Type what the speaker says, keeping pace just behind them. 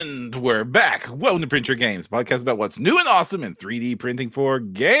we're back. Welcome to Print Your Games, podcast about what's new and awesome in 3D printing for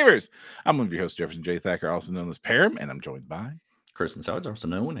gamers. I'm one of your hosts, Jefferson J. Thacker, also known as Param, and I'm joined by Kristen Sowards, also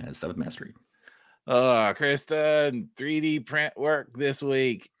known as Seventh Mastery. Kristen, 3D print work this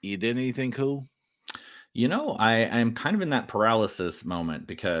week. You did anything cool? You know, I'm kind of in that paralysis moment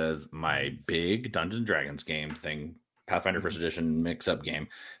because my big Dungeons & Dragons game thing, Pathfinder First Edition mix-up game,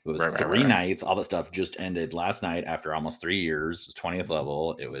 it was three nights. All that stuff just ended last night after almost 3 years. It was 20th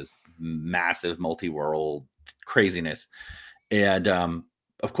level. It was massive multi-world craziness. And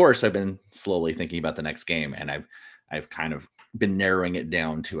of course, I've been slowly thinking about the next game, and I've kind of been narrowing it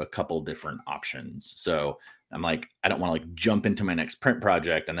down to a couple different options. So I'm like, I don't want to like jump into my next print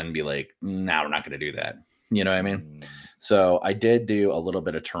project and then be like, no, we're not going to do that. You know what I mean? So I did do a little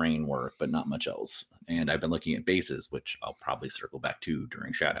bit of terrain work, but not much else. And I've been looking at bases, which I'll probably circle back to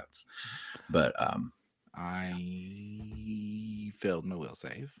during shoutouts. But I failed my will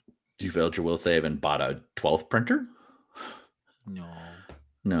save. You failed your will save and bought a 12th printer? No.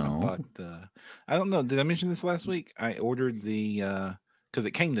 I don't know. Did I mention this last week? I ordered the because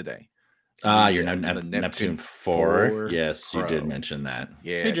it came today. Your Neptune 4. Yes, Pro. You did mention that.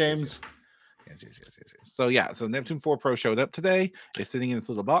 Yeah. Hey, James. Yes. So Neptune 4 Pro showed up today. It's sitting in this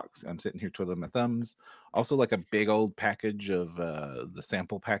little box. I'm sitting here twiddling my thumbs. Also, like a big old package of the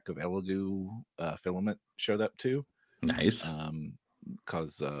sample pack of Elegoo filament showed up too. Nice.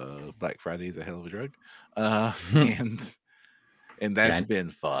 Because Black Friday is a hell of a drug. And that's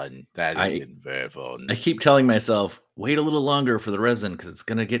been fun. That has been very fun. I keep telling myself, wait a little longer for the resin because it's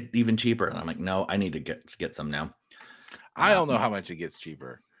going to get even cheaper. And I'm like, no, I need to get some now. I don't know how much it gets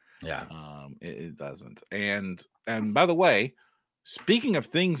cheaper. Yeah. It doesn't. And by the way, speaking of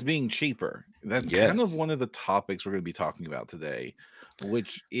things being cheaper, that's kind of one of the topics we're going to be talking about today,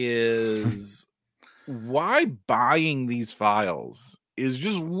 which is why buying these files is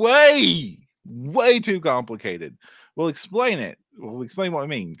just way too complicated. We'll explain it. We'll explain what I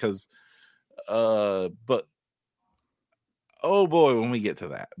mean, because but oh boy, when we get to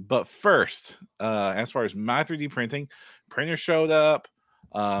that. But first, as far as my 3D printing, printer showed up,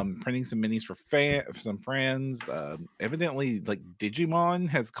 printing some minis for some friends. Evidently, like Digimon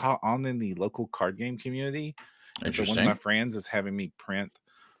has caught on in the local card game community. And so one of my friends is having me print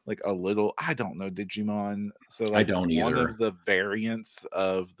like a little, I don't know, Digimon. So like I don't either. One of the variants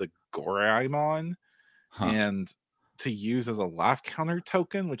of the Goraimon. And to use as a life counter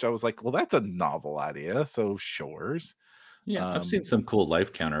token, which I was like, well, that's a novel idea. So shores. Yeah, I've seen some cool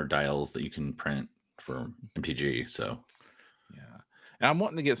life counter dials that you can print for MTG. So yeah, and I'm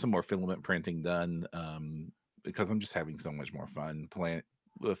wanting to get some more filament printing done because I'm just having so much more fun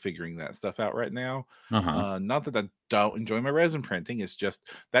figuring that stuff out right now. Not that I don't enjoy my resin printing. It's just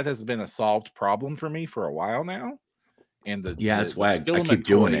that has been a solved problem for me for a while now. And that's why I keep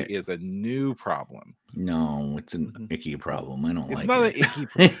doing it. Is a new problem. No, it's an icky problem. I don't like it. It's not an icky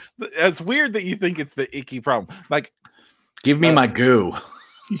problem. It's weird that you think it's the icky problem. Like, give me my goo.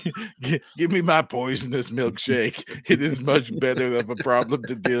 Give me my poisonous milkshake. It is much better of a problem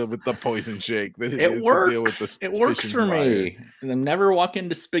to deal with the poison shake than it works. To deal with the it works for me. And I'm never walk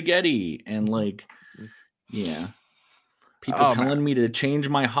into spaghetti and like, yeah. People telling me to change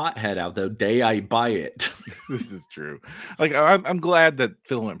my hot head out the day I buy it. This is true. Like, I'm glad that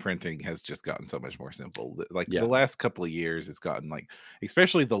filament printing has just gotten so much more simple. Like the last couple of years, it's gotten like,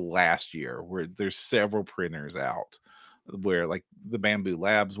 especially the last year, where there's several printers out, where like the Bamboo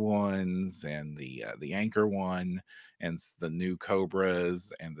Labs ones and the Anchor one and the new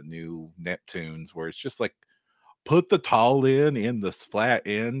Cobras and the new Neptunes, where it's just like, put the tall in the flat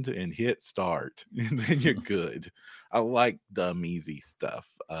end and hit start, and then you're good. I like dumb easy stuff.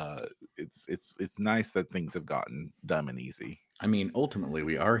 It's nice that things have gotten dumb and easy. I mean, ultimately,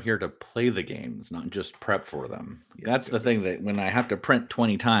 we are here to play the games, not just prep for them. That's the thing, that when I have to print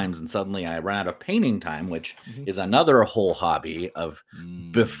 20 times and suddenly I run out of painting time, which is another whole hobby of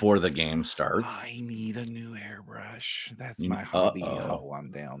before the game starts. I need a new airbrush. That's my hobby. Oh,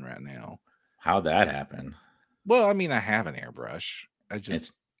 I'm down right now. How'd that happen? Well, I mean, I have an airbrush.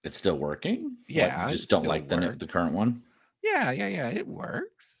 It's still working? Yeah. You just don't like the current one? Yeah. It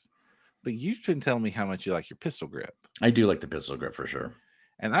works. But you've been telling me how much you like your pistol grip. I do like the pistol grip for sure.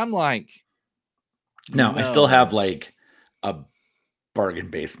 And I'm like, no, I still have like a bargain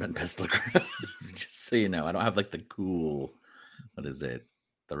basement pistol grip. Just so you know, I don't have like the cool, what is it?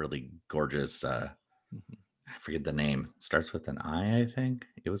 The really gorgeous, I forget the name. Starts with an I think.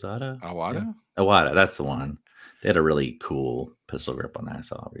 Iwata? Iwata? Yeah. Iwata, that's the one. They had a really cool pistol grip on that I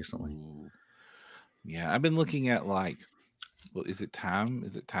saw recently. Ooh. Yeah, I've been looking at like, well, is it time?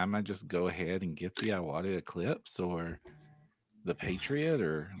 Is it time I just go ahead and get the Iwata Eclipse, or the Patriot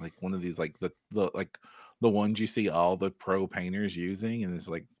or like one of these like the like the ones you see all the pro painters using, and it's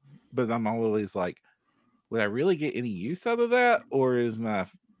like, but I'm always like, would I really get any use out of that, or is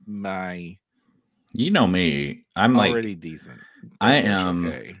my you know me, I'm already like decent? I am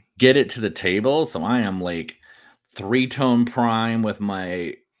okay. Get it to the table, so I am like 3-tone prime with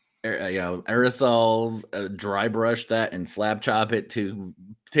my aerosols, dry brush that and slab chop it to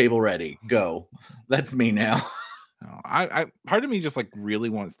table ready. Go. That's me now. I part of me just like really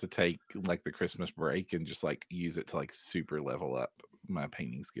wants to take like the Christmas break and just like use it to like super level up my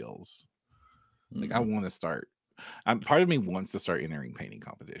painting skills. Like I want to start. Part of me wants to start entering painting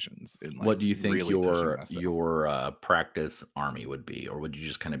competitions and like what do you think really your practice army would be, or would you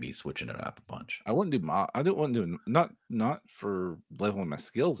just kind of be switching it up a bunch? I wouldn't do I don't want to do not for leveling my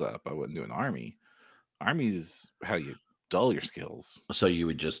skills up. I wouldn't do an army. Army's how you dull your skills. So you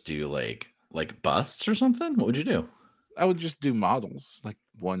would just do like busts or something? What would you do? I would just do models, like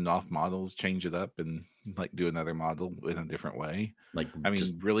one-off models, change it up and like do another model in a different way. Like, I mean,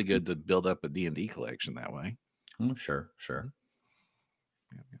 really good to build up a D&D collection that way. Oh, sure.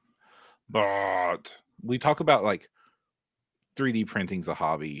 But we talk about like 3D printing's a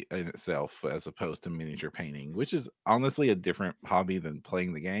hobby in itself as opposed to miniature painting, which is honestly a different hobby than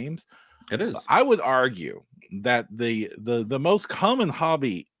playing the games. It is. But I would argue that the most common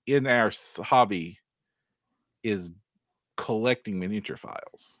hobby in our hobby is collecting miniature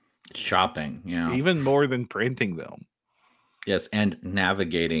files. Shopping, yeah. Even more than printing them. Yes, and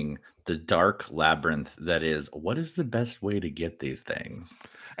navigating the dark labyrinth that is, what is the best way to get these things?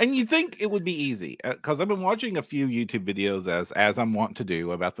 And you think it would be easy, because I've been watching a few YouTube videos as I'm wont to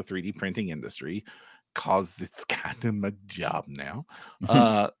do about the 3D printing industry, because it's kind of my job now.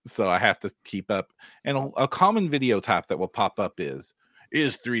 So I have to keep up. And a common video type that will pop up is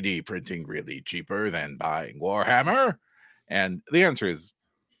 3D printing really cheaper than buying Warhammer? And the answer is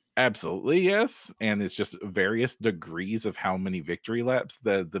absolutely yes. And it's just various degrees of how many victory laps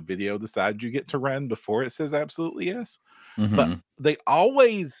the video decides you get to run before it says absolutely yes. But they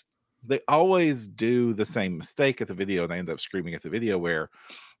always do the same mistake at the video, and they end up screaming at the video where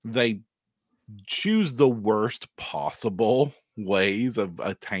they choose the worst possible ways of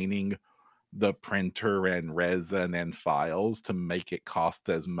attaining the printer and resin and files to make it cost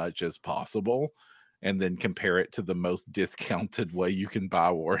as much as possible, and then compare it to the most discounted way you can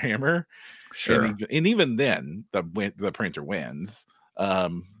buy Warhammer. Sure. And even then the printer wins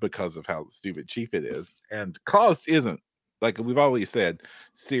because of how stupid cheap it is. And cost isn't, like we've always said,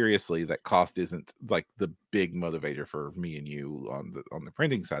 seriously, that cost isn't like the big motivator for me and you on the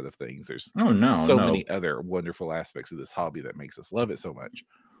printing side of things. There's many other wonderful aspects of this hobby that makes us love it so much.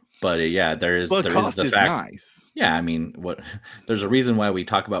 But yeah, there cost is the fact, nice. Yeah, I mean, there's a reason why we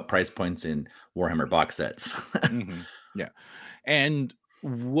talk about price points in Warhammer box sets. Yeah, and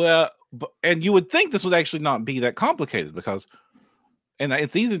and you would think this would actually not be that complicated, because, and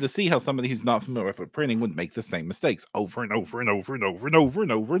it's easy to see how somebody who's not familiar with printing would make the same mistakes over and over and over and over and over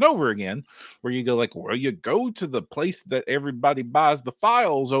and over and over again, where you go like, well, you go to the place that everybody buys the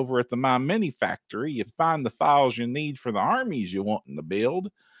files over at the My Mini factory, you find the files you need for the armies you want in the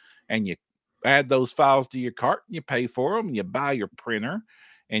build, and you add those files to your cart, and you pay for them, and you buy your printer,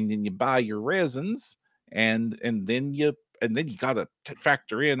 and then you buy your resins, and then you got to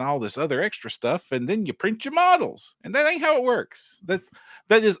factor in all this other extra stuff, and then you print your models. And that ain't how it works. That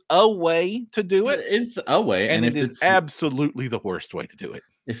is a way to do it. It's a way, and it is absolutely the worst way to do it.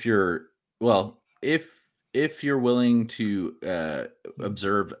 If you're if you're willing to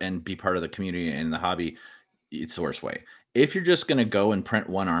observe and be part of the community and the hobby, it's the worst way. If you're just going to go and print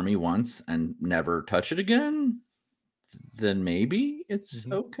one army once and never touch it again, then maybe it's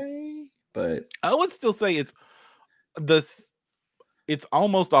okay. But I would still say it's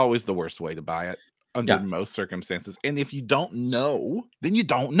almost always the worst way to buy it under most circumstances. And if you don't know, then you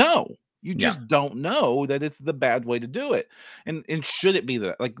don't know. You just don't know that it's the bad way to do it. And should it be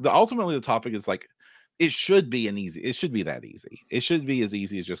that, like, ultimately the topic is like, it should be that easy. It should be as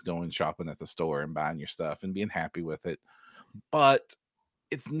easy as just going shopping at the store and buying your stuff and being happy with it. But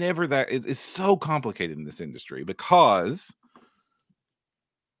it's never that. It's so complicated in this industry because,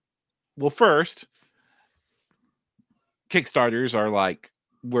 well, first, Kickstarters are like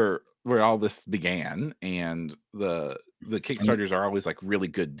where all this began, and the Kickstarters are always like really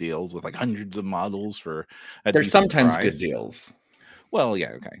good deals with like hundreds of models for a there's sometimes price. good deals. Well, yeah,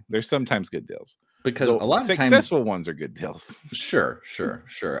 okay. There's sometimes good deals. because a lot of successful ones are good deals. Sure.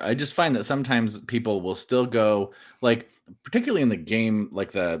 I just find that sometimes people will still go, like, particularly in the game,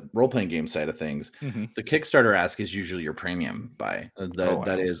 like the role-playing game side of things, the Kickstarter ask is usually your premium buy.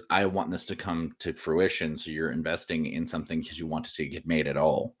 That is, I want this to come to fruition, so you're investing in something because you want to see it get made at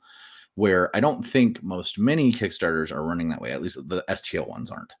all. Where I don't think many Kickstarters are running that way. At least the STL ones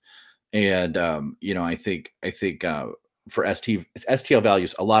aren't. And I think for STL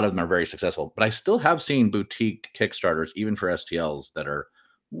values, a lot of them are very successful, but I still have seen boutique Kickstarters, even for STLs, that are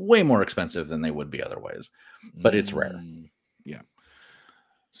way more expensive than they would be otherwise, but it's rare. Yeah.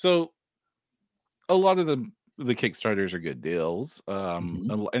 So a lot of the Kickstarters are good deals.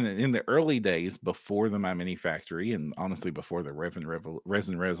 And in the early days, before the My Mini Factory, and honestly before the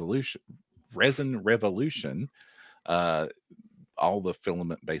Resin Revolution, all the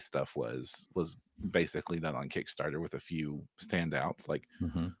filament based stuff was basically done on Kickstarter, with a few standouts like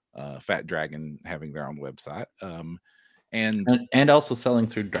Fat Dragon having their own website, and also selling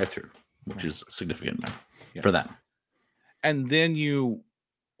through drive-through, which is significant for that. And then the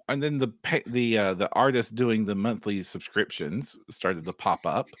artists doing the monthly subscriptions started to pop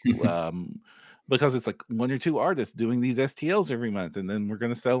up, because it's like 1 or 2 artists doing these STLs every month, and then we're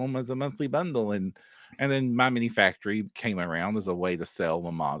going to sell them as a monthly bundle. And then My Mini Factory came around as a way to sell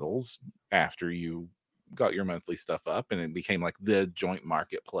the models after you got your monthly stuff up, and it became like the joint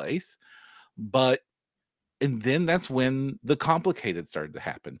marketplace. And then that's when the complicated started to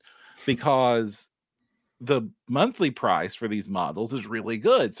happen, because the monthly price for these models is really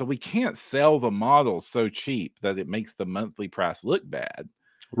good. So we can't sell the models so cheap that it makes the monthly price look bad.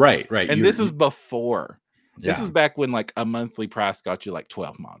 Right. And this is before. Yeah. This is back when like a monthly price got you like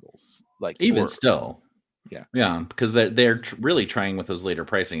 12 models. Like even still. Yeah. Because they're really trying with those later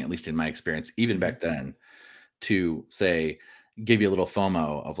pricing, at least in my experience, even back then, to say, give you a little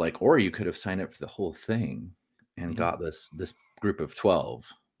FOMO of like, or you could have signed up for the whole thing and got this group of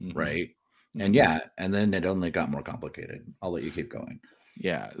 12, right? And and then it only got more complicated. I'll let you keep going.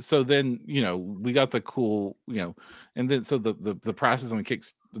 Yeah. So then, we got the cool, and then so the prices on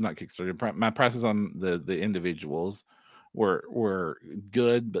not Kickstarter, my prices on the individuals were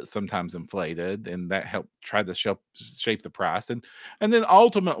good, but sometimes inflated, and that helped try to shape the price. And then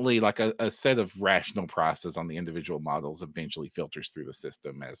ultimately, like a set of rational prices on the individual models eventually filters through the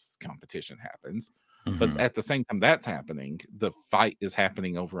system as competition happens. But at the same time that's happening, the fight is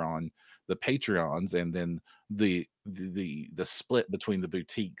happening over on the Patreons, and then the split between the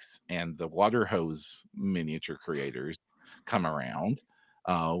boutiques and the water hose miniature creators come around,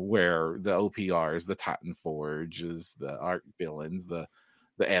 where the OPRs, the Titan Forges, the Art Villains, the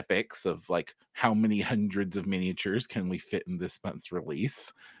epics of like how many hundreds of miniatures can we fit in this month's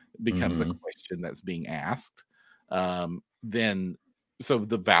release becomes a question that's being asked. Then so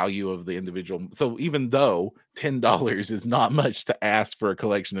the value of the individual, so even though $10 is not much to ask for a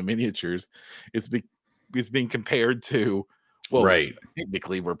collection of miniatures, it's being compared to, well,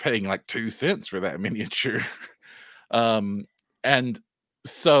 technically we're paying like 2 cents for that miniature. And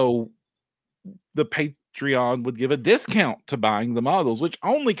so the Patreon would give a discount to buying the models, which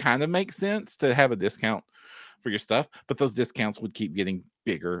only kind of makes sense to have a discount for your stuff, but those discounts would keep getting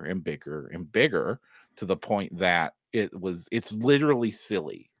bigger and bigger and bigger, to the point that it's literally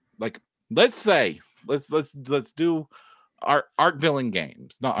silly. Like, let's do Art Villain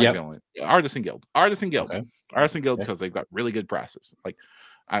Games, not Art Villain, Artisan Guild, because they've got really good prices. Like,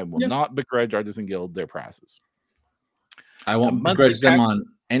 I will not begrudge Artisan Guild their prices. I won't begrudge them on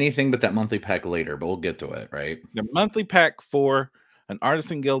anything but that monthly pack later, but we'll get to it, right? The monthly pack for an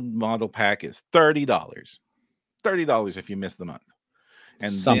Artisan Guild model pack is $30. $30 if you miss the month.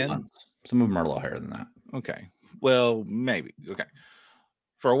 And some months, some of them are a little higher than that. Okay. Well, maybe. Okay.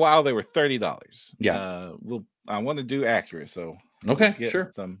 For a while they were $30. Yeah. I want to do accurate, so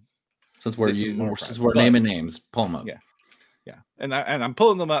sure. Since we're naming names, pull them up. Yeah. And I'm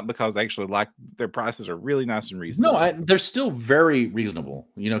pulling them up because I actually like their prices are really nice and reasonable. No, they're still very reasonable.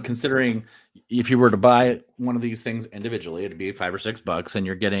 Considering if you were to buy one of these things individually, it'd be $5 or $6, and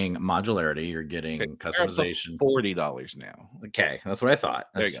you're getting modularity, you're getting customization. $40 now. Okay, that's what I thought.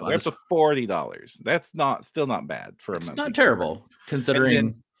 There you go. That's $40. That's still not bad for a month. It's not terrible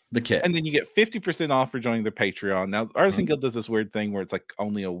considering the kit. And then you get 50% off for joining their Patreon. Now, Artisan Guild does this weird thing where it's like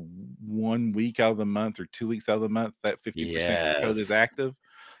only a 1 week out of the month or 2 weeks out of the month that 50% code is active.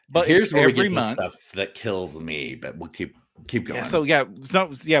 But here's where every month stuff that kills me. But we'll keep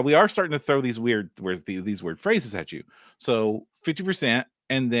going. We are starting to throw these weird phrases at you. So 50%,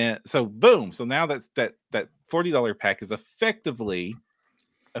 and then so boom. So now that $40 pack is effectively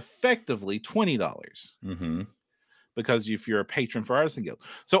 $20. because if you're a patron for Artisan Guild.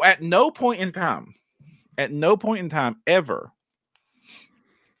 So at no point in time ever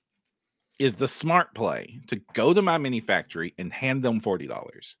is the smart play to go to My Mini Factory and hand them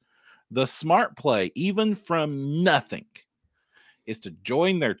 $40. The smart play, even from nothing, is to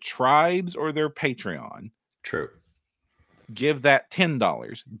join their tribes or their Patreon. True. Give that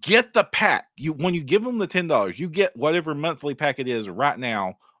 $10. Get the pack. When you give them the $10, you get whatever monthly pack it is right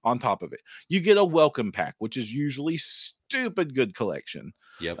now on top of it. You get a welcome pack, which is usually stupid good collection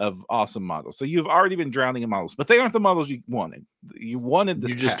of awesome models. So you've already been drowning in models, but they aren't the models you wanted. You wanted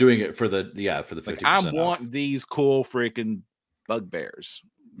this. You're just doing it for the 50%. Like, I want these cool freaking bugbears.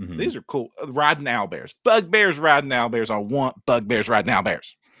 Mm-hmm. These are cool. Riding owlbears. Bugbears riding owlbears. I want bugbears riding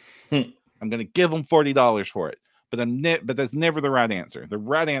owlbears. I'm going to give them $40 for it. But that's never the right answer. The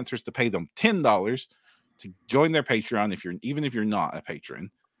right answer is to pay them $10 to join their Patreon even if you're not a patron,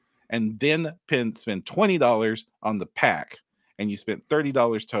 and then spend $20 on the pack, and you spent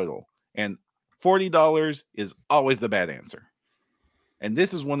 $30 total. And $40 is always the bad answer. And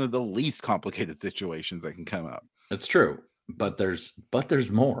this is one of the least complicated situations that can come up. It's true, but there's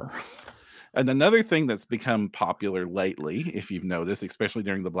more. And another thing that's become popular lately, if you've noticed, especially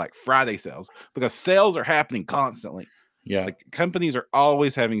during the Black Friday sales, because sales are happening constantly. Yeah. Like, companies are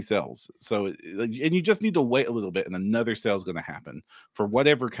always having sales. So, and you just need to wait a little bit and another sale is going to happen for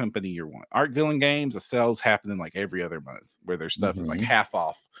whatever company you want. Art Villain Games, the sales happening like every other month where their stuff is like half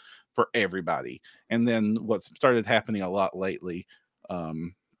off for everybody. And then what's started happening a lot lately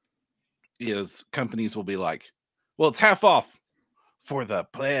is companies will be like, well, it's half off for the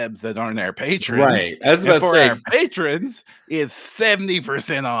plebs that aren't our patrons. Right. I was about to say, our patrons is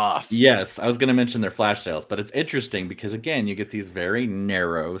 70% off. Yes. I was going to mention their flash sales, but it's interesting because, again, you get these very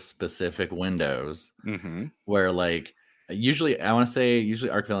narrow, specific windows where, like, usually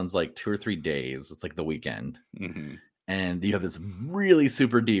Arc Villain's like 2 or 3 days. It's like the weekend. And you have this really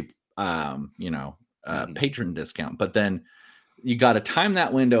super deep, patron discount. But then you got to time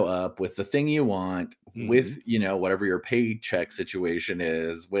that window up with the thing you want, with, whatever your paycheck situation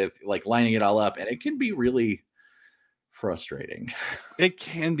is, with like lining it all up. And it can be really frustrating. It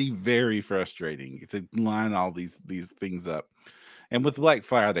can be very frustrating to line all these things up. And with Black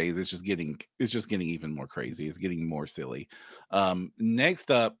Fridays, it's just getting even more crazy. It's getting more silly.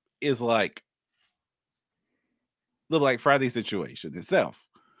 Next up is like the Black Friday situation itself,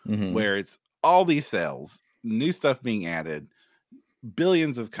 where it's all these sales, new stuff being added,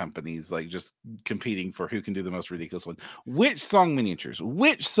 billions of companies like just competing for who can do the most ridiculous one. Which Song Miniatures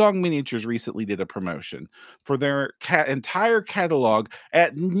recently did a promotion for their entire catalog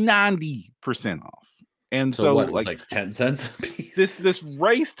at 90% off? And so what, like 10 cents a piece? This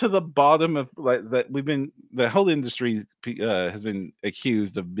race to the bottom of like that the whole industry has been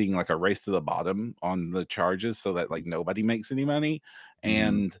accused of being like a race to the bottom on the charges so that like nobody makes any money.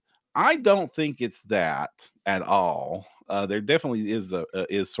 And I don't think it's that at all. There definitely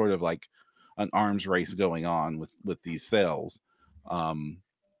is sort of like an arms race going on with these sales.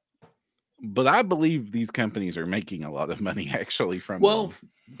 But I believe these companies are making a lot of money actually from them.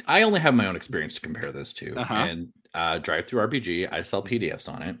 I only have my own experience to compare this to. And Drive-Thru RPG, I sell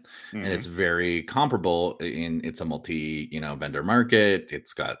PDFs on it, and it's very comparable in it's a multi, vendor market.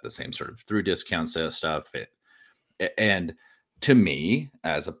 It's got the same sort of through discount stuff. And to me,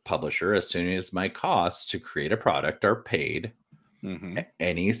 as a publisher, as soon as my costs to create a product are paid,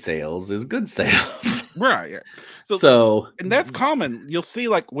 any sales is good sales. Right. Yeah. So and that's common. You'll see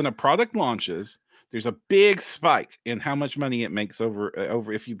like when a product launches, there's a big spike in how much money it makes over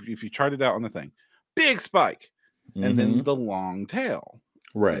if you chart it out on the thing. Big spike. And then the long tail.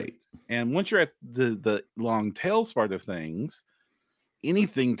 Right. And once you're at the long tail part of things,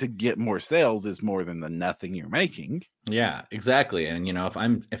 anything to get more sales is more than the nothing you're making. Yeah, exactly. And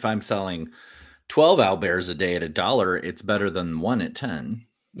if I'm selling 12 owlbears a day at $1, it's better than 1 at 10.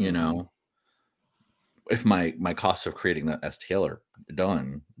 If my costs of creating the STL are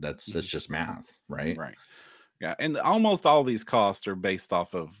done, that's just math, right? Right. Yeah, and almost all these costs are based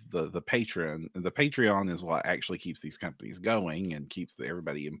off of the Patreon. The Patreon is what actually keeps these companies going and keeps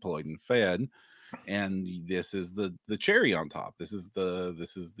everybody employed and fed. And this is the cherry on top. This is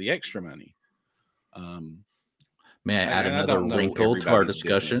the extra money. May I add another wrinkle to our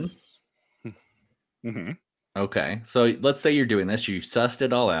discussion? Okay, so let's say you're doing this. You've sussed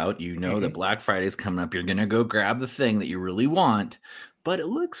it all out. That Black Friday is coming up. You're gonna go grab the thing that you really want, but it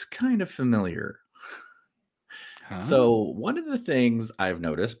looks kind of familiar. So one of the things I've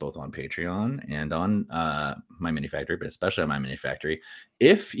noticed both on Patreon and on My Mini Factory, but especially on My Mini Factory,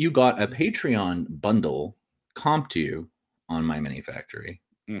 if you got a Patreon bundle comp to you on My Mini Factory,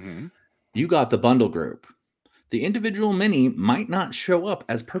 you got the bundle group. the individual mini might not show up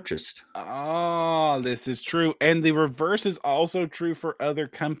as purchased. Oh, this is true. And the reverse is also true for other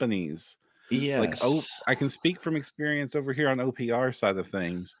companies. Yes. Like, I can speak from experience over here on OPR side of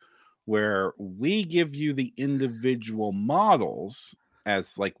things, where we give you the individual models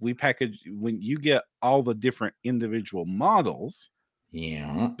as like we package when you get all the different individual models.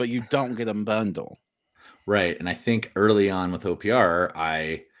 Yeah. But you don't get a bundle. Right. And I think early on with OPR,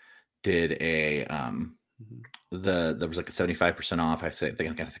 I did a there was like a 75% off. I think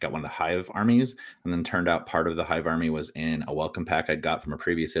I got one of the Hive armies, and then turned out part of the Hive army was in a welcome pack I'd got from a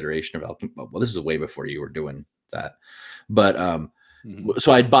previous iteration of Alchemy. Well, this is way before you were doing that. But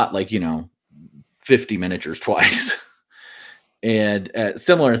so I'd bought 50 miniatures twice. And a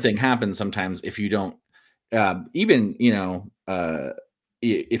similar thing happens sometimes if you don't even,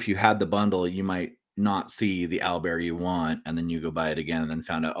 if you had the bundle, you might not see the owlbear you want, and then you go buy it again and then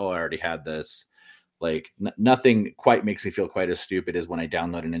found out, oh, I already had this. Like nothing quite makes me feel quite as stupid as when I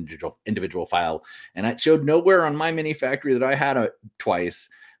download an individual file, and it showed nowhere on my mini factory that I had it twice,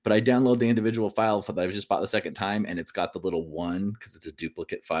 but I download the individual file that I just bought the second time, and it's got the little 1 because it's a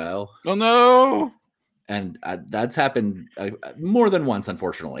duplicate file. Oh no! And that's happened more than once,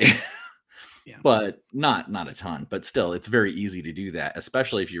 unfortunately. Yeah. But not a ton. But still, it's very easy to do that,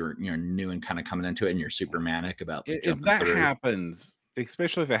 especially if you're new and kind of coming into it and you're super manic about if that happens.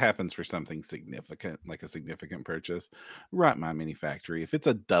 Especially if it happens for something significant, like a significant purchase, right? My mini factory. If it's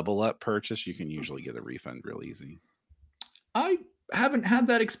a double up purchase, you can usually get a refund real easy. I haven't had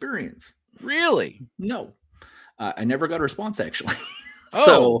that experience. Really? No, I never got a response actually.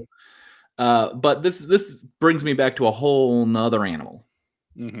 So, but this brings me back to a whole nother animal.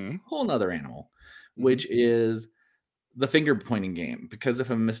 Whole nother animal, which is the finger pointing game. Because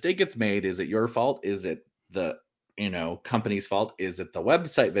if a mistake gets made, is it your fault? Is it the company's fault? Is it the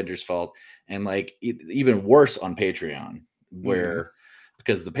website vendor's fault? And even worse on Patreon, where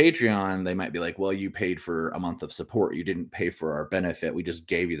because the Patreon, they might be like, well, you paid for a month of support, you didn't pay for our benefit, we just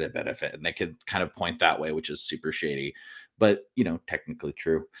gave you the benefit. And they could kind of point that way, which is super shady, but technically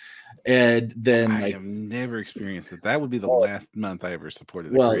true. And then I have never experienced it. That would be the last month I ever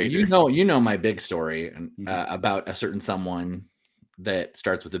supported. Well, creator. My big story about a certain someone that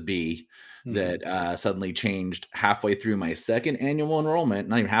starts with a B that suddenly changed halfway through my second annual enrollment.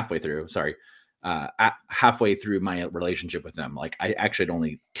 Not even halfway through. Sorry, halfway through my relationship with them. Like I actually had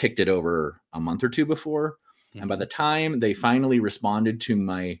only kicked it over a month or two before, and by the time they finally responded to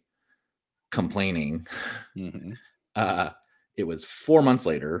my complaining, it was 4 months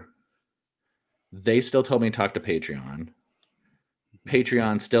later. They still told me to talk to Patreon.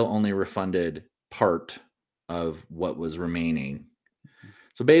 Patreon still only refunded part of what was remaining.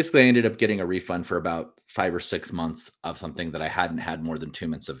 So basically I ended up getting a refund for about 5 or 6 months of something that I hadn't had more than 2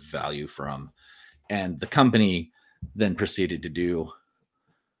 months of value from. And the company then proceeded to do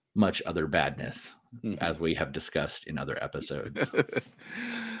much other badness, as we have discussed in other episodes.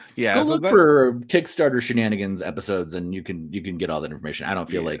 Yeah, go look for Kickstarter shenanigans episodes, and you can get all that information. I don't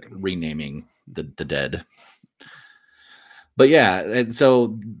feel like renaming the dead. But yeah, and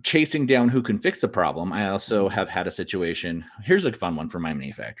so chasing down who can fix the problem, I also have had a situation. Here's a fun one for my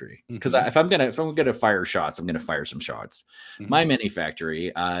mini factory, because if I'm gonna fire shots, I'm gonna fire some shots. My mini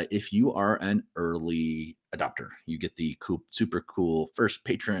factory, if you are an early adopter, you get the super cool first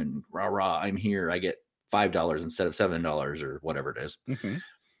patron. Rah rah! I'm here. I get $5 instead of $7 or whatever it is.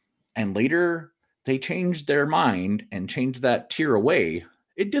 And later they changed their mind and changed that tier away.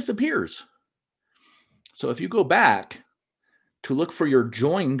 It disappears. So if you go back to look for your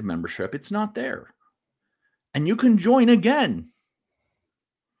joined membership, it's not there. And you can join again.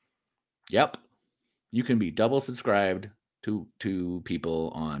 Yep. You can be double subscribed to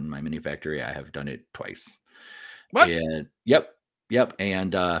people on my mini factory. I have done it twice. What? And, yep.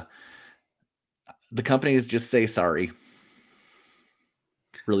 And the companies just say sorry.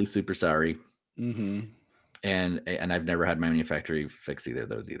 Really super sorry. And I've never had my mini factory fix either of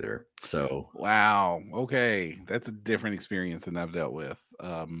those either. So wow, okay, that's a different experience than I've dealt with.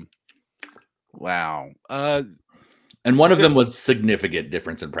 Wow. And one of them was significant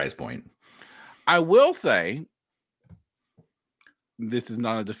difference in price point. I will say, this is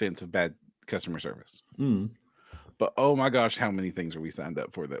not a defense of bad customer service. But oh my gosh, how many things are we signed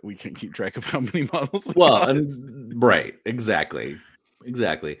up for that we can't keep track of how many models we got? Right, exactly.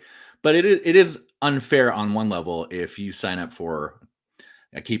 But it is unfair on one level if you sign up for,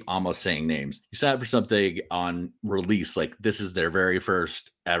 I keep almost saying names. You sign up for something on release, like this is their very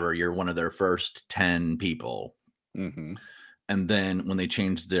first ever. You're one of their first 10 people. And then when they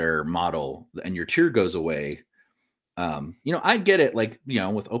change their model and your tier goes away, I get it. Like,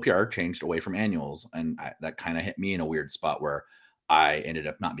 with OPR changed away from annuals, and that kind of hit me in a weird spot where I ended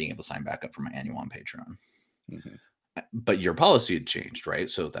up not being able to sign back up for my annual on Patreon. Mm-hmm. But your policy had changed, right?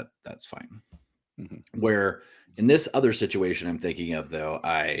 So that's fine. Mm-hmm. Where in this other situation I'm thinking of, though,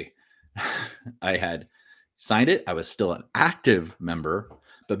 I had signed it. I was still an active member,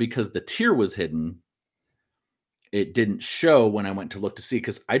 but because the tier was hidden, it didn't show when I went to look to see,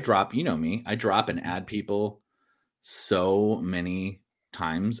 because I drop, me, I drop and add people so many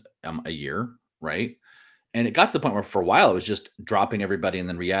times a year, right? And it got to the point where for a while I was just dropping everybody and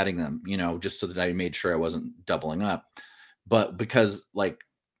then re-adding them, just so that I made sure I wasn't doubling up. But because like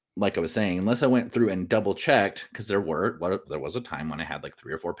I was saying, unless I went through and double checked, because there was a time when I had like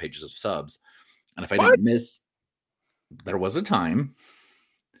 3 or 4 pages of subs, and if I didn't miss, there was a time.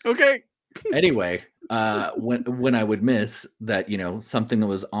 Okay. Anyway, when I would miss that, something that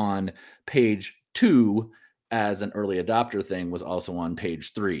was on page 2 as an early adopter thing was also on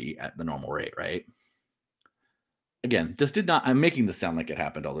page 3 at the normal rate, right? Again, this did not, I'm making this sound like it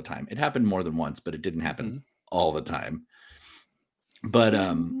happened all the time. It happened more than once, but it didn't happen all the time. But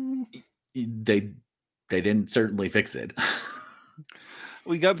they didn't certainly fix it.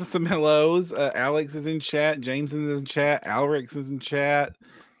 We got some hellos. Alex is in chat. James is in chat. Alrix is in chat.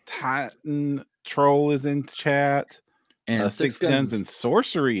 Titan Troll is in chat. And Six Guns and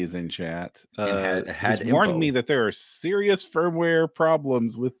Sorcery is in chat. Had warned me that there are serious firmware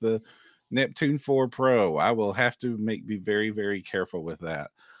problems with the Neptune 4 Pro. I will have to be very, very careful with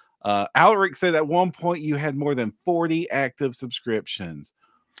that. Alric said at one point you had more than 40 active subscriptions.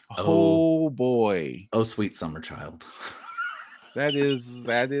 Oh boy. Oh, sweet summer child. That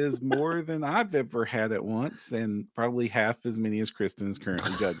is more than I've ever had at once, and probably half as many as Kristen is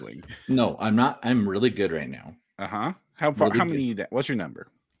currently juggling. No, I'm not. I'm really good right now. Uh-huh. How far? Really how many? What's your number?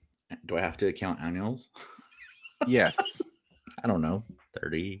 Do I have to count annuals? Yes. I don't know.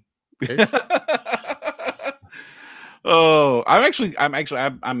 30. Oh,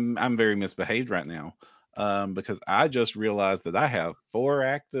 I'm very misbehaved right now, because I just realized that I have 4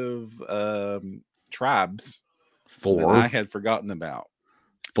 active tribes. 4 that I had forgotten about.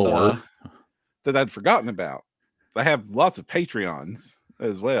 4 that I'd forgotten about. I have lots of Patreons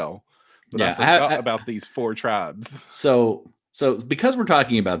as well, but yeah, I forgot about these 4 tribes. So because we're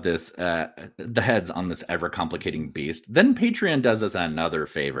talking about this, the heads on this ever complicating beast, then Patreon does us another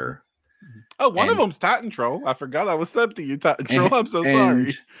favor. Oh, one of them's Titan Troll. I forgot I was sub to you, Titan Troll. I'm so sorry.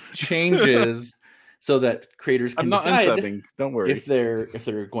 Changes so that creators can decide unsubbing. Don't worry if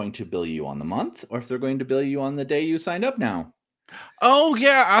they're going to bill you on the month or if they're going to bill you on the day you signed up now. Oh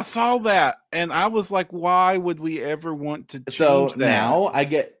yeah, I saw that, and I was like, why would we ever want to change that? Now I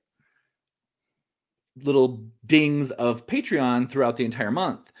get little dings of Patreon throughout the entire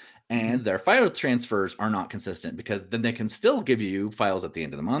month, and their file transfers are not consistent, because then they can still give you files at the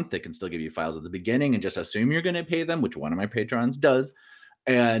end of the month. They can still give you files at the beginning and just assume you're going to pay them, which one of my patrons does.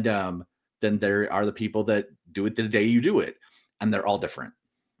 And then there are the people that do it the day you do it, and they're all different.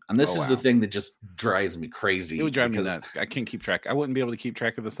 And this is the thing that just drives me crazy. It would drive me nuts. I can't keep track. I wouldn't be able to keep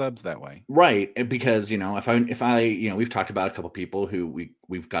track of the subs that way. Right. Because, if I we've talked about a couple people who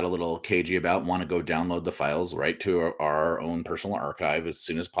we've got a little cagey about, want to go download the files right to our own personal archive as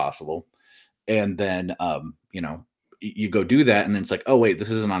soon as possible. And then, you go do that. And then it's like, oh, wait,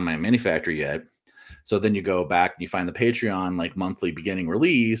 this isn't on my Minifactory yet. So then you go back and you find the Patreon like monthly beginning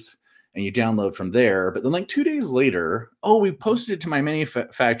release, and you download from there. But then like 2 days later, we posted it to my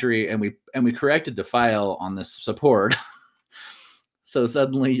Minifactory and we corrected the file on this support. So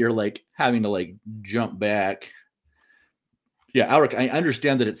suddenly you're like having to like jump back. Yeah, Alric, I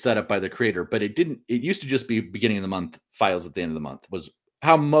understand that it's set up by the creator, but it used to just be beginning of the month files at the end of the month was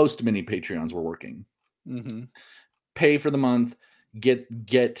how most mini Patreons were working. Mm-hmm. Pay for the month,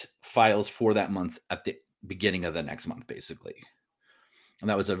 get files for that month at the beginning of the next month, basically. And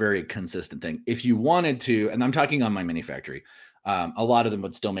that was a very consistent thing. If you wanted to, and I'm talking on my Minifactory, a lot of them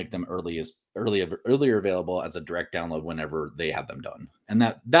would still make them earlier available as a direct download whenever they have them done. And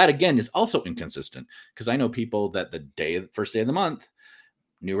that again is also inconsistent, because I know people that the first day of the month,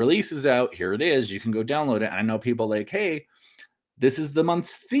 new release is out, here it is, you can go download it. And I know people like, hey, this is the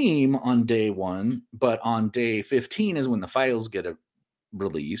month's theme on day 1, but on day 15 is when the files get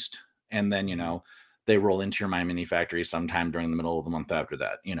released. And then, they roll into your My Minifactory sometime during the middle of the month after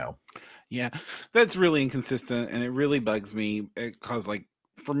that, Yeah, that's really inconsistent, and it really bugs me, because, like,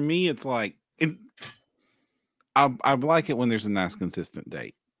 for me, it's like, I like it when there's a nice consistent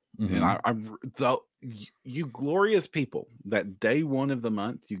date. Mm-hmm. And you glorious people that day 1 of the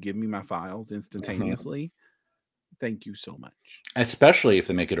month you give me my files instantaneously. Mm-hmm. Thank you so much. Especially if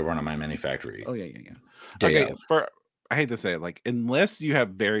they make it a run on My Minifactory. Oh yeah. Okay, I hate to say it, like, unless you have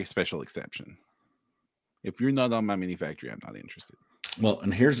very special exception. If you're not on My Mini Factory, I'm not interested. Well,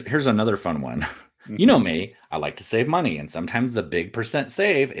 and here's another fun one. You know me, I like to save money, and sometimes the big percent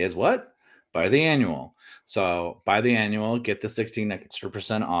save is what? Buy the annual. So buy the annual, get the 16 extra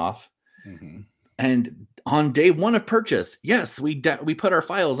percent off. And on day one of purchase, yes, we put our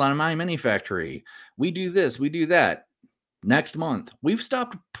files on My Mini Factory. We do this, we do that. Next month, we've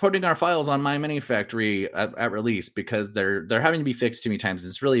stopped putting our files on My Mini Factory at release because they're having to be fixed too many times.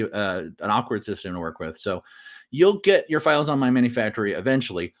 It's really an awkward system to work with. So you'll get your files on My Mini Factory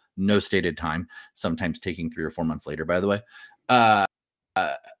eventually, no stated time, sometimes taking 3 or 4 months later, by the way. And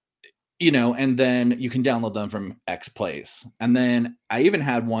then you can download them from X place. And then I even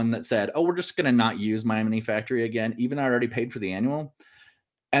had one that said, oh, we're just going to not use My Mini Factory again, even though I already paid for the annual.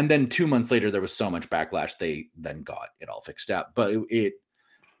 And then 2 months later, there was so much backlash, they then got it all fixed out. But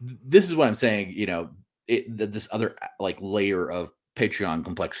this is what I'm saying, this other like layer of Patreon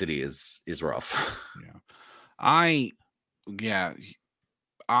complexity is rough. Yeah. I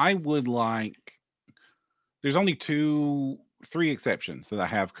would like, there's only 3 exceptions that I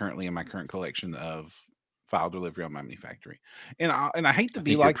have currently in my current collection of file delivery on My Mini Factory. And I hate to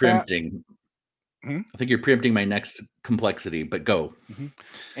be like that. I think you're preempting my next complexity, but go.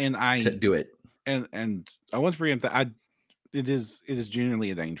 And I do it. And I want to preempt that it is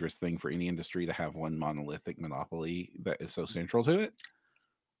genuinely a dangerous thing for any industry to have one monolithic monopoly that is so central to it.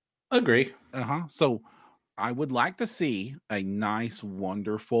 Agree. So I would like to see a nice,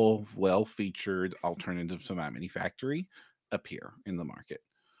 wonderful, well-featured alternative to My Mini Factory appear in the market.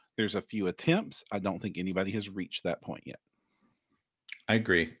 There's a few attempts. I don't think anybody has reached that point yet. I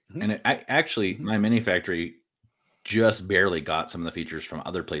agree. And actually, My Mini Factory just barely got some of the features from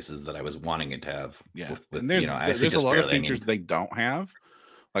other places that I was wanting it to have. Yeah. And there's a lot of features they don't have.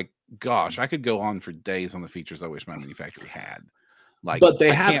 Like, gosh, I could go on for days on the features I wish My Mini Factory had. But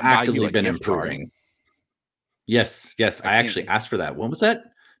they have actively been improving. Yes. I actually asked for that. When was that?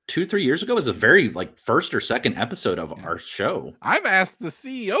 2-3 years ago? It was a very first or second episode of our show. I've asked the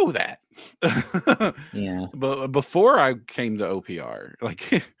CEO that. Yeah. But before I came to OPR,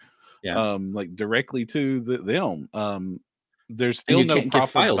 directly to them. There's still no proper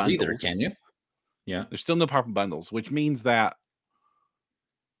files bundles either, can you? Yeah. There's still no proper bundles, which means that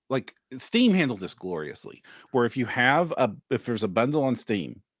Steam handles this gloriously. Where if there's a bundle on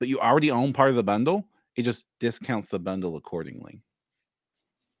Steam, but you already own part of the bundle, it just discounts the bundle accordingly.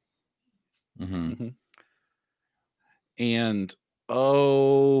 And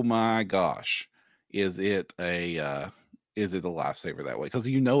oh my gosh, is it a lifesaver that way? Because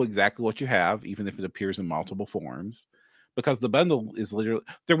you know exactly what you have, even if it appears in multiple forms. Because the bundle is literally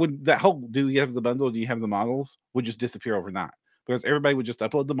do you have the bundle? Do you have the models? Would just disappear overnight because everybody would just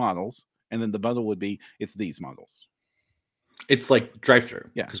upload the models, and then the bundle would be it's these models. It's like DriveThru,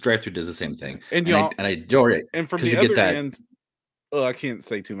 because DriveThru does the same thing, and I adore it. And from the other end. Oh, I can't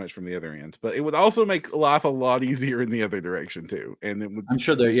say too much from the other end, but it would also make life a lot easier in the other direction too. And it would. I'm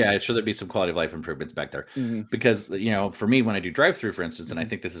sure there'd be some quality of life improvements back there. Because for me, when I do DriveThru, for instance, and I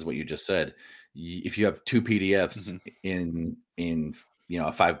think this is what you just said, if you have 2 PDFs in a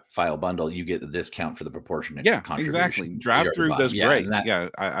 5-file bundle, you get the discount for the proportionate. Yeah, exactly. DriveThru does great.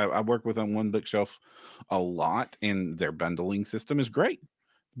 I work with on One Bookshelf a lot, and their bundling system is great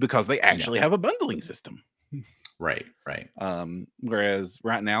because they actually have a bundling system. Right. Whereas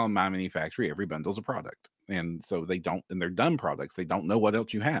right now in My Mini Factory, every bundle's a product. And so they're done products. They don't know what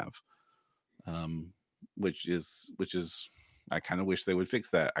else you have. Which is I kind of wish they would fix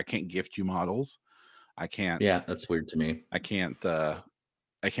that. I can't gift you models. I can't. Yeah, that's weird to me. I can't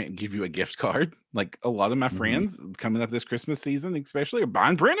give you a gift card. Like a lot of my friends coming up this Christmas season, especially, are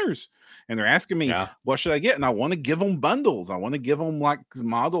buying printers, and they're asking me, what should I get? And I want to give them bundles. I want to give them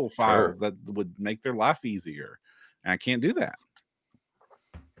model files that would make their life easier. And I can't do that.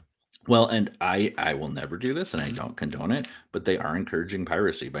 Well, and I will never do this, and I don't condone it, but they are encouraging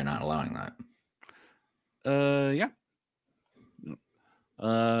piracy by not allowing that. Yeah.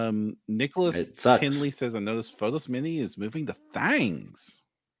 Nicholas Henley says, I noticed Photos Mini is moving to Thangs.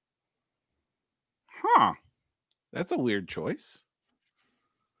 Huh. That's a weird choice.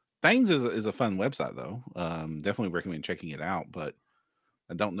 Thangs is a fun website, though. Definitely recommend checking it out, but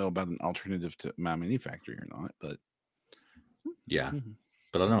I don't know about an alternative to My Mini Factory or not, but yeah.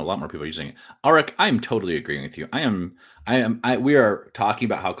 But I know a lot more people are using it. Arik, I'm totally agreeing with you. We are talking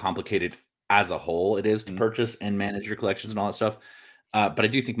about how complicated as a whole it is to purchase and manage your collections and all that stuff. But I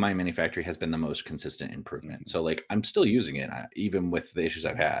do think My Mini Factory has been the most consistent improvement. So I'm still using it, even with the issues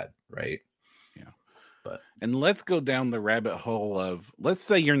I've had, right? Yeah. And let's go down the rabbit hole of, let's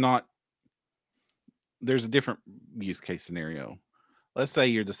say you're not there's a different use case scenario. Let's say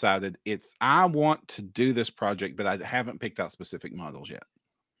you're decided I want to do this project, but I haven't picked out specific models yet.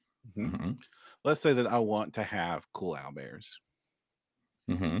 Let's say that I want to have cool owlbears.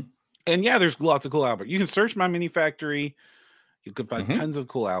 And yeah, there's lots of cool owlbears. You can search my mini factory. You can find tons of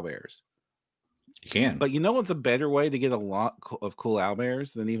cool owlbears. You can. But you know what's a better way to get a lot of cool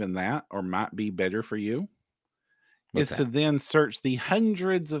owlbears than even that, or might be better for you? Is to then search the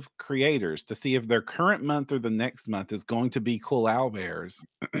hundreds of creators to see if their current month or the next month is going to be cool owlbears.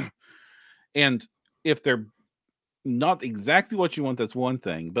 And if they're not exactly what you want, that's one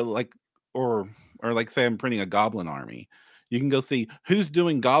thing. But like, or like say I'm printing a goblin army, you can go see who's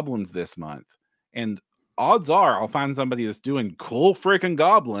doing goblins this month. And odds are I'll find somebody that's doing cool freaking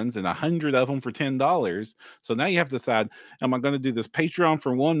goblins and 100 of them for $10. So now you have to decide, am I going to do this Patreon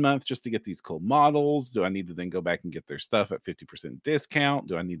for 1 month just to get these cool models? Do I need to then go back and get their stuff at 50% discount?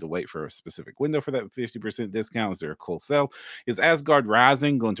 Do I need to wait for a specific window for that 50% discount? Is there a cool sale? Is Asgard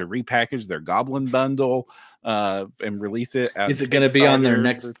Rising going to repackage their goblin bundle and release it? Is it going to be on their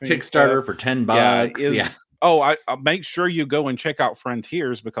next Kickstarter for $10? Yeah. I'll make sure you go and check out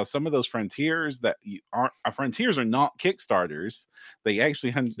Frontiers, because some of those Frontiers that Frontiers are not Kickstarters. They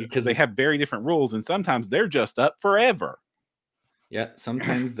actually because they have very different rules, and sometimes they're just up forever. Yeah,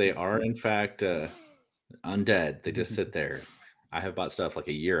 sometimes they are in fact undead. They just sit there. I have bought stuff like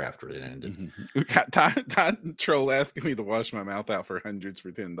a year after it ended. We got Titan Troll asking me to wash my mouth out for hundreds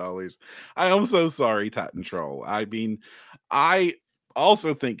for $10. I am so sorry, Titan Troll. I mean, I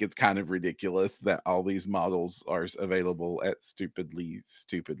also think it's kind of ridiculous that all these models are available at stupidly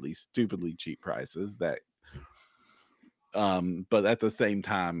cheap prices. That but at the same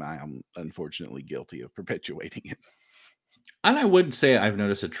time, I am unfortunately guilty of perpetuating it. And I would say I've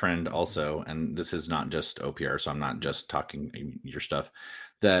noticed a trend also, and this is not just OPR, so I'm not just talking your stuff,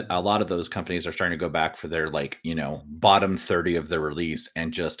 that a lot of those companies are starting to go back for their bottom 30 of their release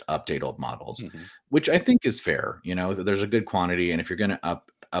and just update old models, which I think is fair. There's a good quantity, and if you're going to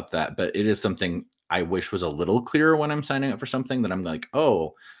up that, but it is something I wish was a little clearer when I'm signing up for something, that I'm like,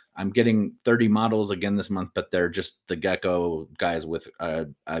 oh, I'm getting 30 models again this month, but they're just the gecko guys with a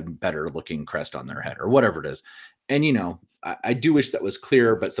better looking crest on their head or whatever it is. And, I do wish that was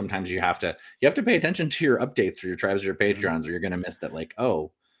clear, but sometimes you have to pay attention to your updates for your tribes or your Patreons, or you're going to miss that. Like,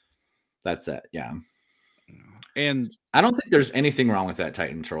 oh, that's it. Yeah. And I don't think there's anything wrong with that,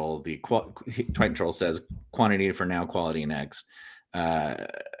 Titan Troll. Titan Troll says quantity for now, quality next.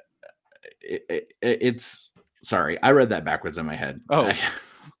 It's sorry, I read that backwards in my head. Oh,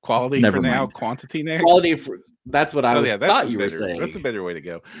 quality for now, quantity next. Quality for that's what I thought you were saying. That's a better way to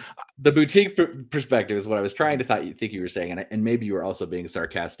go. The boutique perspective is what I was trying to think you were saying, and maybe you were also being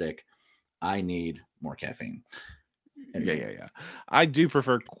sarcastic. I need more caffeine. Yeah. I do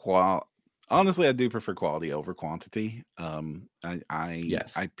prefer honestly, I do prefer quality over quantity.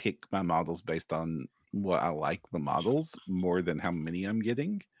 I pick my models based on what I like the models more than how many I'm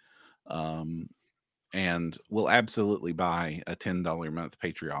getting. And will absolutely buy a $10 a month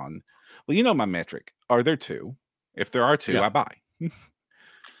Patreon. Well, my metric. Are there two? If there are two, I buy.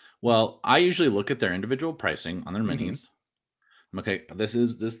 Well, I usually look at their individual pricing on their minis. Okay,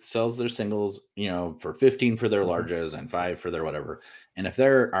 this sells their singles, for 15 for their larges and 5 for their whatever. And if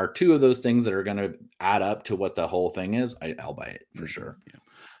there are two of those things that are going to add up to what the whole thing is, I'll buy it for sure. Yeah.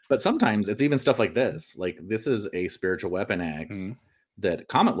 But sometimes it's even stuff like this. Like this is a spiritual weapon axe that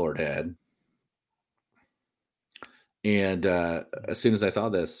Comet Lord had. And as soon as I saw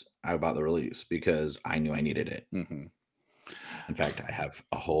this, I bought the release because I knew I needed it. In fact, I have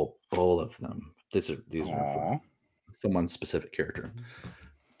a whole bowl of them. These are for someone's specific character.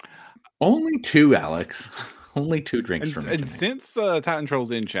 Only 2, Alex. Only 2 drinks for me. And since Titan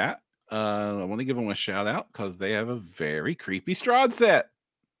Troll's in chat, I want to give them a shout out because they have a very creepy Strahd set.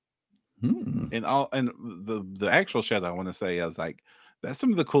 And the actual shout out I want to say is like, that's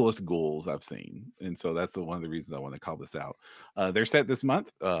some of the coolest ghouls I've seen. And so that's one of the reasons I want to call this out. They're set this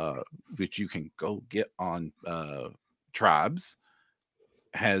month, which you can go get on Tribes.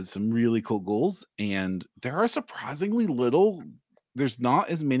 Has some really cool ghouls, and there are surprisingly there's not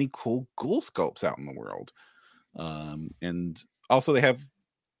as many cool ghoul sculpts out in the world. And also they have,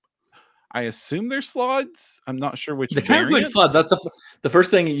 I assume they're Slaads. I'm not sure which. They kind of like Slaads. That's the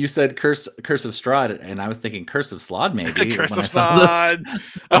first thing you said. Curse of Strahd, and I was thinking Curse of Slaad, maybe. The Curse of Slaad.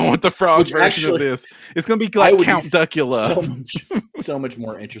 I want the frog version of this. It's going to be like Count Duckula. So much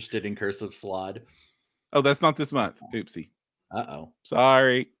more interested in Curse of Slaad. Oh, that's not this month. Oopsie. Uh-oh.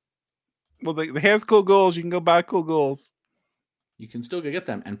 Sorry. Well, they has cool ghouls. You can go buy cool ghouls. you can still go get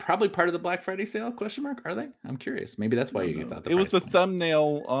them, and probably part of the Black Friday sale? Question mark? Are they? I'm curious. Maybe that's why you thought it was the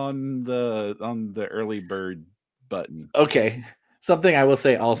thumbnail on the early bird button. Okay. Something I will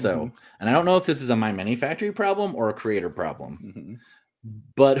say also, and I don't know if this is a My Mini Factory problem or a creator problem,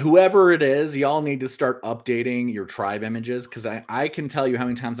 but whoever it is, y'all need to start updating your tribe images, because I can tell you how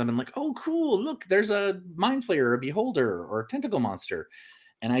many times I've been like, oh, cool, look, there's a Mind Flayer, a Beholder, or a Tentacle Monster.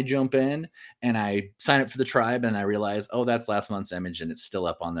 And I jump in and I sign up for the tribe and I realize, oh, that's last month's image and it's still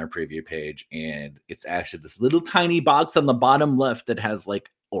up on their preview page. And it's actually this little tiny box on the bottom left that has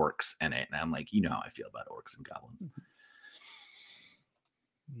like orcs in it. And I'm like, you know how I feel about orcs and goblins.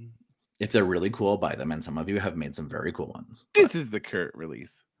 If they're really cool, buy them. And some of you have made some very cool ones. This is the current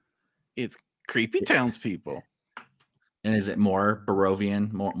release. It's Creepy Townspeople. And is it more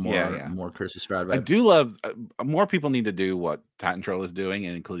Barovian, more Curse of Strahd? I do love. More people need to do what Titan Troll is doing,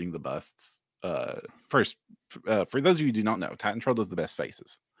 and including the busts. First, for those of you who do not know, Titan Troll does the best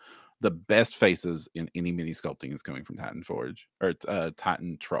faces. The best faces in any mini sculpting is coming from Titan Forge or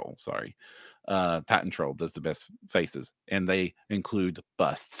Titan Troll. Sorry, Titan Troll does the best faces, and they include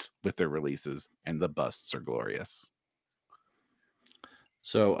busts with their releases, and the busts are glorious.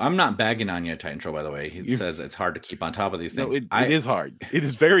 So I'm not bagging on you, Titan Troll, by the way. He says it's hard to keep on top of these things. No, it is hard. It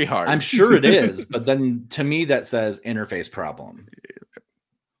is very hard. I'm sure it is, but then to me that says interface problem.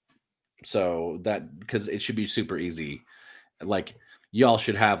 So that, because it should be super easy. Like y'all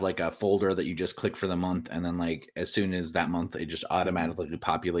should have like a folder that you just click for the month, and then like as soon as that month it just automatically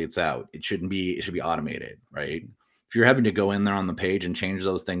populates out. It should be automated, right? If you're having to go in there on the page and change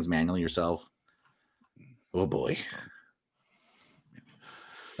those things manually yourself, oh boy.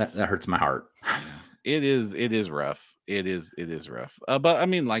 That hurts my heart. It is rough. It is rough. But I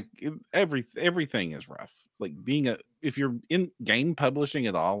mean, like everything is rough. Like if you're in game publishing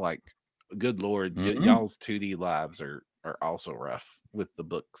at all, like good Lord, y'all's 2D lives are also rough with the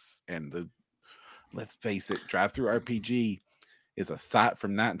books and the. Let's face it, Drive Through RPG is a site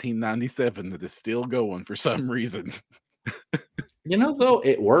from 1997 that is still going for some reason. You know, though,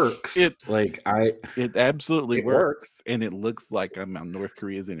 it works. It absolutely works, and it looks like I'm on North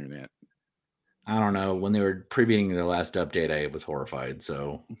Korea's internet. I don't know. When they were previewing their last update, I was horrified.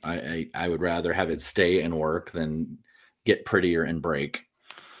 So I would rather have it stay and work than get prettier and break.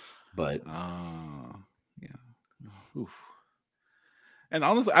 But yeah. Oof. And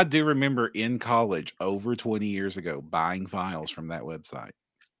honestly, I do remember in college over 20 years ago buying files from that website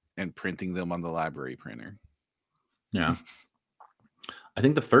and printing them on the library printer. Yeah. I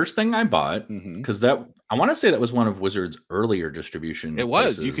think the first thing I bought, because I want to say that was one of Wizards' earlier distribution. It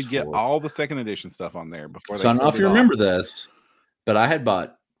was. You could get all the second edition stuff on there before. So I don't know if you remember this, but I had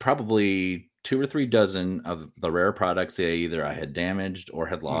bought probably 2 or 3 dozen of the rare products that either I had damaged or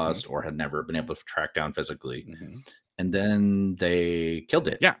had lost or had never been able to track down physically. And then they killed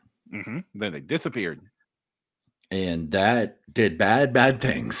it. Yeah. Then they disappeared. And that did bad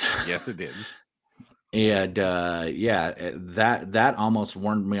things. Yes, it did. And that almost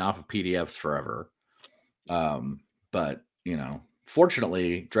warned me off of PDFs forever. But you know,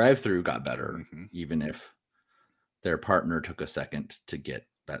 fortunately, Drive-Thru got better, even if their partner took a second to get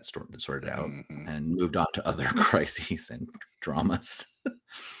that sorted out and moved on to other crises and dramas.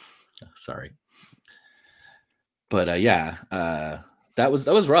 Sorry, but that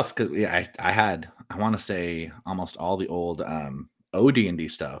was rough because I want to say almost all the old OD&D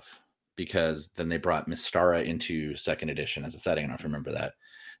stuff. Because then they brought Mystara into second edition as a setting. I don't know if you remember that.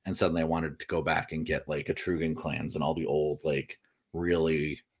 And suddenly I wanted to go back and get like Etruscan clans and all the old, like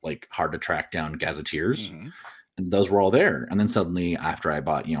really like hard to track down gazetteers. And those were all there. And then suddenly after I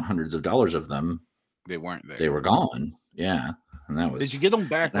bought, hundreds of dollars of them, they weren't there. They were gone. Yeah. And that was. Did you get them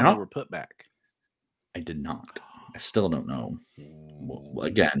back when they were put back? I did not. I still don't know. Well,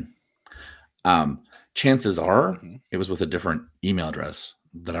 again, chances are it was with a different email address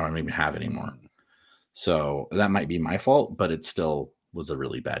that I don't even have anymore. So that might be my fault, but it still was a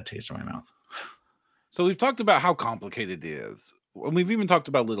really bad taste in my mouth. So we've talked about how complicated it is. And we've even talked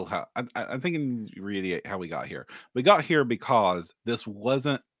about I think reiterate how we got here. We got here because this is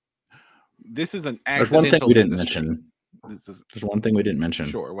an accidental. There's one thing we didn't mention. There's one thing we didn't mention.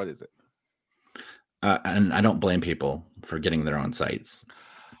 Sure. What is it? And I don't blame people for getting their own sites,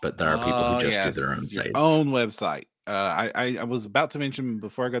 but there are people who just do their own sites. Own website. I was about to mention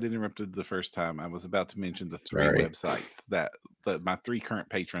before I got interrupted the first time. I was about to mention the 3 websites that my 3 current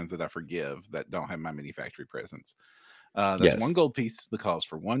patrons that I forgive that don't have My Mini Factory presence. That's 1 gold piece because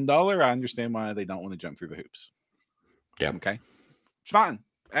for $1, I understand why they don't want to jump through the hoops. Yeah. Okay. It's fine.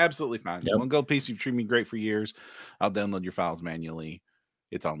 Absolutely fine. Yep. 1 gold piece. You've treated me great for years. I'll download your files manually.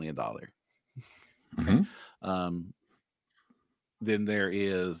 It's only $1. Okay. Then there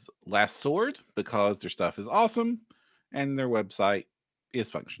is Last Sword, because their stuff is awesome and their website is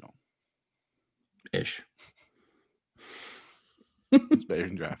functional. Ish. It's better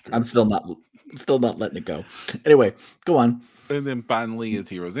than Drive Thru. I'm still not letting it go. Anyway, go on. And then finally is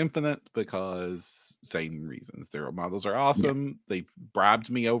Heroes Infinite, because same reasons. Their models are awesome. Yeah. They've bribed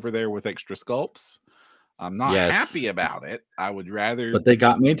me over there with extra sculpts. I'm not happy about it. I would rather. But they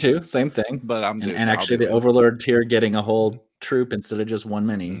got me too. Same thing. But I'm and actually the Overlord tier getting a whole troop instead of just one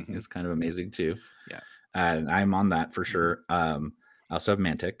mini is kind of amazing too. Yeah. And I'm on that for sure. I also have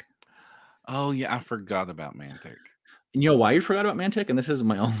Mantic. Oh yeah, I forgot about Mantic. And you know why you forgot about Mantic? And this is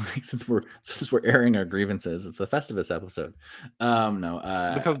my only since we're airing our grievances. It's the Festivus episode.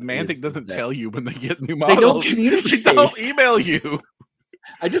 Because Mantic doesn't tell you when they get new models. They don't communicate. They don't email you.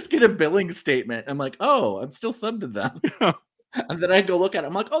 I just get a billing statement. I'm like, oh, I'm still subbed to them. And then I go look at it.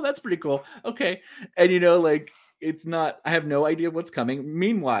 I'm like, oh, that's pretty cool. Okay. And like it's not, I have no idea what's coming.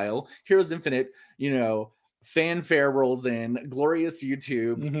 Meanwhile, Heroes Infinite, fanfare rolls in, glorious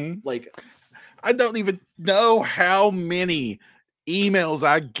YouTube. Like, I don't even know how many emails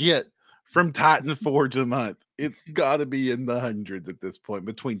I get from Titan Forge a month. It's got to be in the hundreds at this point,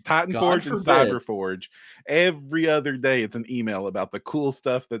 between Titan Forge and Cyberforge. Every other day, it's an email about the cool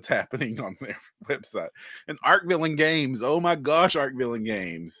stuff that's happening on their website. And Arc Villain Games. Oh my gosh, Arc Villain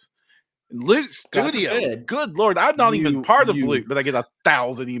Games. And Loot Studios. Good Lord. I'm not even part of Loot, but I get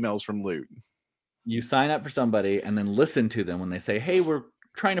 1,000 emails from Loot. You sign up for somebody and then listen to them when they say, hey, we're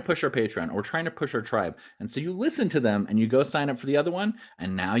trying to push our Patreon or trying to push our tribe. And so you listen to them and you go sign up for the other one.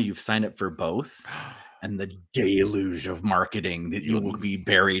 And now you've signed up for both. And the deluge of marketing that you will be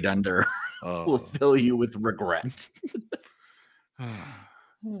buried under will fill you with regret.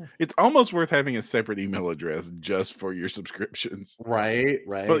 It's almost worth having a separate email address just for your subscriptions. Right.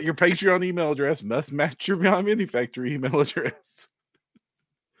 But your Patreon email address must match your Beyond Mini Factory email address.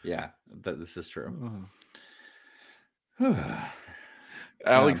 Yeah, this is true.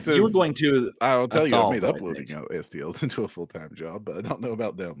 Alex says, you were going to. I'll tell you, I made uploading STLs into a full-time job, but I don't know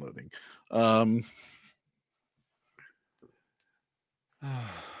about downloading.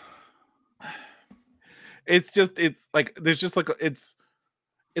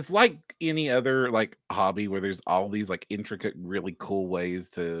 It's like any other like hobby where there's all these like intricate, really cool ways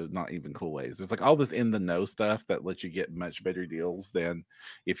to, not even cool ways. There's like all this in the know stuff that lets you get much better deals than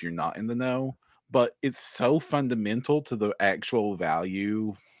if you're not in the know. But it's so fundamental to the actual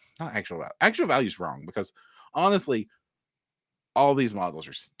value. Not actual value. Actual value is wrong, because honestly, all these models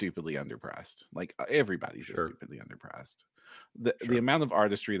are stupidly underpriced. Like everybody's stupidly underpriced. The amount of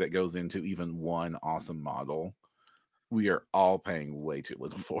artistry that goes into even one awesome model, we are all paying way too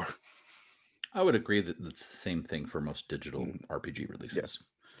little for. I would agree that it's the same thing for most digital RPG releases.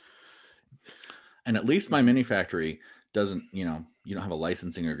 Yes. And at least my Mini Factory doesn't, you don't have a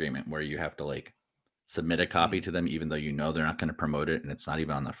licensing agreement where you have to like submit a copy to them, even though they're not going to promote it, and it's not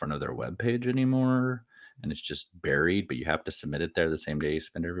even on the front of their webpage anymore, and it's just buried, but you have to submit it there the same day you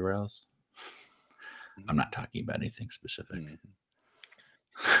spend everywhere else. I'm not talking about anything specific.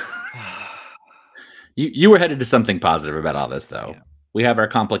 You were headed to something positive about all this, though. Yeah. We have our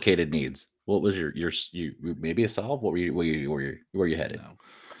complicated needs. What was your maybe a solve? What were you headed? No.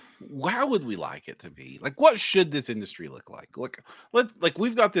 How would we like it to be? Like, what should this industry look like?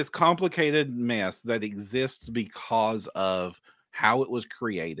 We've got this complicated mess that exists because of how it was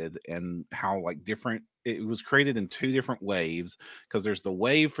created and how like different it was created in two different waves, because there's the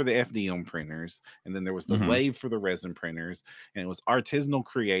wave for the FDM printers, and then there was the wave for the resin printers, and it was artisanal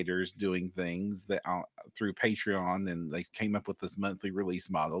creators doing things that through Patreon, and they came up with this monthly release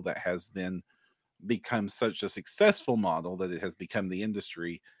model that has then become such a successful model that it has become the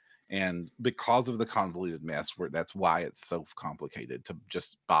industry. And because of the convoluted mess, that's why it's so complicated to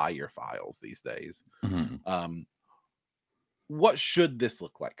just buy your files these days. What should this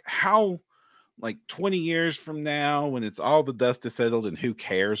look like? How, like 20 years from now, when it's all the dust is settled and who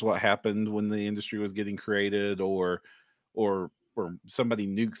cares what happened when the industry was getting created, or somebody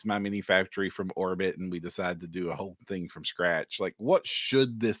nukes my Mini Factory from orbit and we decide to do a whole thing from scratch, like what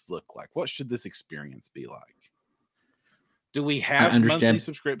should this look like? What should this experience be like? Do we have monthly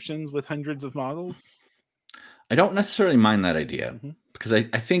subscriptions with hundreds of models? I don't necessarily mind that idea, because I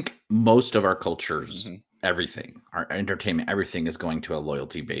think most of our cultures, everything, our entertainment, everything is going to a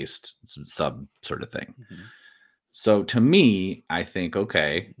loyalty-based sub sort of thing. So to me, I think,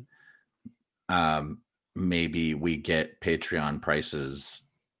 okay, maybe we get Patreon prices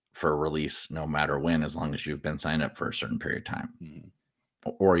for a release no matter when, as long as you've been signed up for a certain period of time,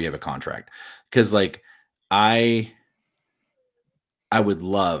 or you have a contract. Because like I would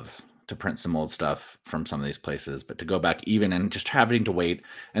love to print some old stuff from some of these places, but to go back even and just having to wait.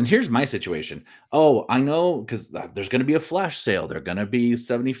 And here's my situation. Oh, I know, because there's going to be a flash sale. They're going to be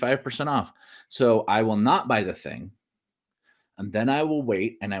 75% off. So I will not buy the thing. And then I will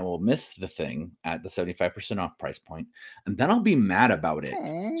wait and I will miss the thing at the 75% off price point. And then I'll be mad about it.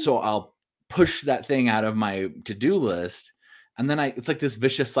 Aww. So I'll push that thing out of my to-do list. And then it's like this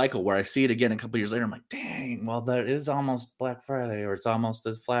vicious cycle where I see it again a couple years later. I'm like, dang, well, that is almost Black Friday, or it's almost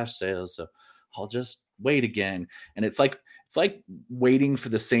the flash sale. So I'll just wait again. And it's like waiting for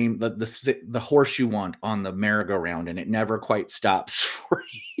the same, the horse you want on the merry-go-round, and it never quite stops for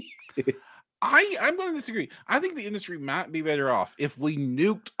you. I'm going to disagree. I think the industry might be better off if we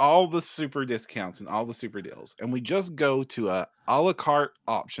nuked all the super discounts and all the super deals, and we just go to a la carte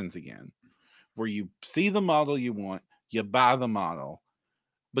options again, where you see the model you want, you buy the model.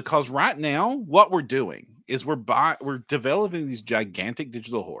 Because right now, what we're doing is we're developing these gigantic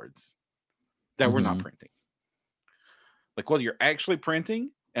digital hordes that we're not printing. Like, whether you're actually printing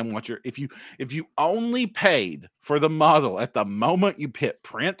and if you only paid for the model at the moment you hit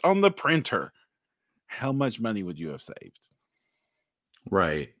print on the printer, how much money would you have saved?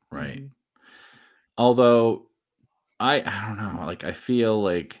 Right. Mm-hmm. Although I don't know, like, I feel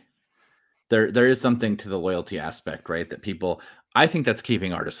like there is something to the loyalty aspect, right? That I think that's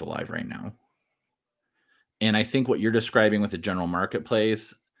keeping artists alive right now. And I think what you're describing with the general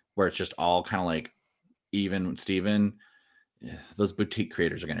marketplace, where it's just all kind of like even Steven, those boutique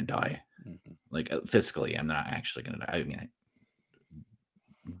creators are going to die. Mm-hmm. Like, fiscally, I'm not actually going to die. I mean,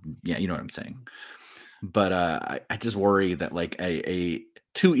 yeah, you know what I'm saying. But I just worry that like a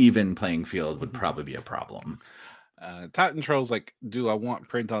too even playing field would probably be a problem. Titan Trolls like, do I want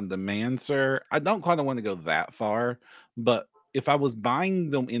print on demand, sir? I don't quite want to go that far, but if I was buying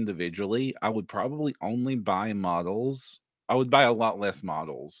them individually, I would probably only buy models. I would buy a lot less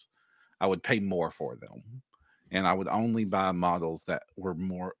models. I would pay more for them. And I would only buy models that were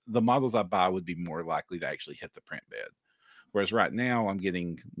the models I buy would be more likely to actually hit the print bed. Whereas right now I'm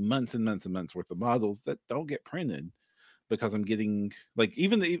getting months and months and months worth of models that don't get printed, because I'm getting like,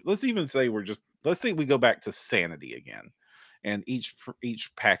 let's say we go back to Sanity again, and each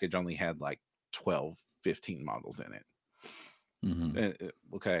package only had like 12, 15 models in it.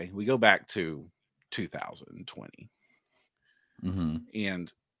 Mm-hmm. Okay, we go back to 2020,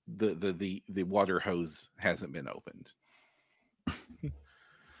 and the water hose hasn't been opened.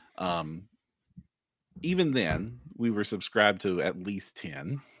 Even then, we were subscribed to at least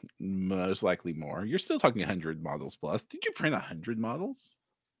 10, most likely more. You're still talking 100 models plus. Did you print 100 models?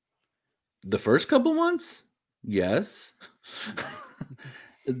 The first couple months? Yes.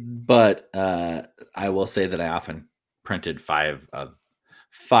 But I will say that I often printed 5 of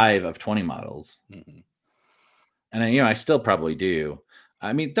 20 models. Mm-hmm. And I still probably do.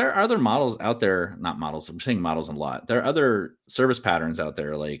 I mean, there are other models out there, not models. I'm saying models a lot. There are other service patterns out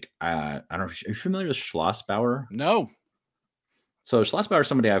there. Like, I don't know. Are you familiar with Schlossbauer? No. So Schlossbauer is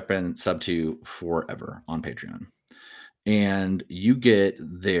somebody I've been sub to forever on Patreon. And you get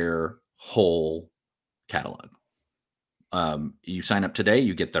their whole catalog. You sign up today,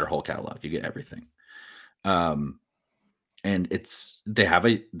 you get their whole catalog. You get everything. And they have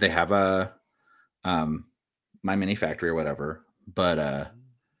a My Mini Factory or whatever, but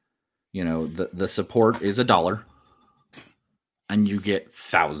the support is $1 and you get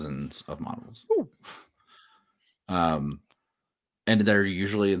thousands of models. And they're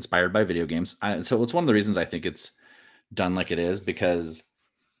usually inspired by video games. So it's one of the reasons I think it's done like it is, because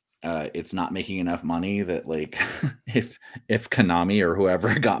it's not making enough money that, like, if Konami or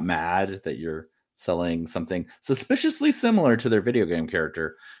whoever got mad that you're selling something suspiciously similar to their video game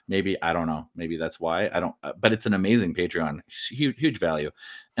character, maybe, I don't know, maybe that's why. I don't, but it's an amazing Patreon, huge value.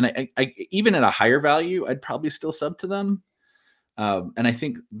 And I even at a higher value, I'd probably still sub to them. And I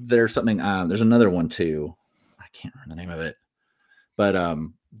think there's something, there's another one too. I can't remember the name of it, but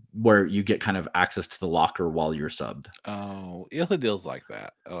where you get kind of access to the locker while you're subbed. Oh, Ilhadil's like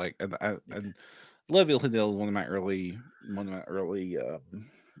that. Like, and I love Ilhadil. One of my early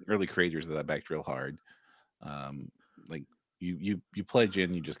creators that I backed real hard. Like, you pledge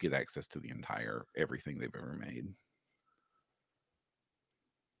in, you just get access to the entire everything they've ever made.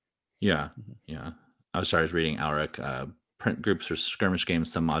 Yeah. I'm sorry, I was reading Alric. Print groups or skirmish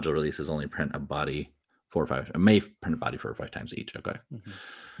games, some module releases only print a body 4 or 5. May print a body 4 or 5 times each. Okay. Mm-hmm.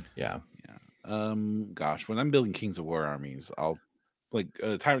 Yeah. Gosh, when I'm building Kings of War armies, I'll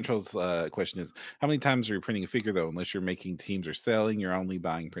Tyrant Troll's question is, how many times are you printing a figure though? Unless you're making teams or selling, you're only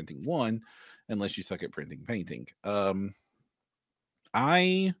printing one, unless you suck at printing painting.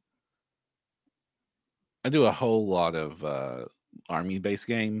 I do a whole lot of army-based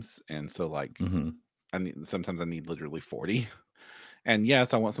games, and so like sometimes I need literally 40. And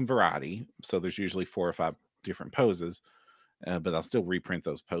yes, I want some variety. So there's usually 4 or 5 different poses, but I'll still reprint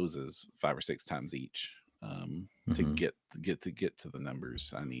those poses 5 or 6 times each to get to the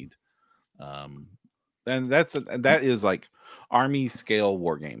numbers I need. And that is like army scale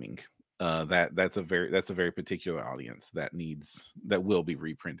wargaming. That's a very particular audience that will be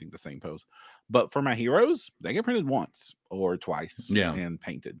reprinting the same pose. But for my heroes, they get printed once or twice and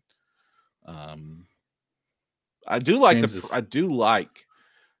painted. I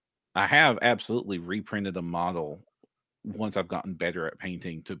have absolutely reprinted a model once I've gotten better at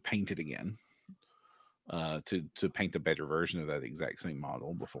painting to paint it again. To paint a better version of that exact same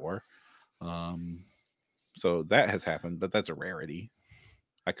model before. So that has happened, but that's a rarity.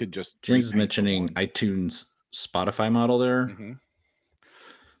 I could just James is mentioning iTunes Spotify model there.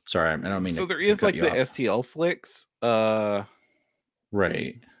 Sorry, I don't mean so there is like the STL flicks. Right.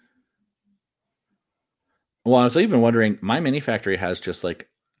 Well, I was even wondering, my mini factory has just like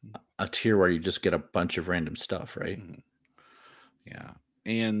a tier where you just get a bunch of random stuff, right? Yeah.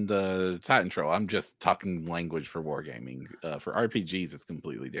 And Titan Troll, I'm just talking language for wargaming. For RPGs, it's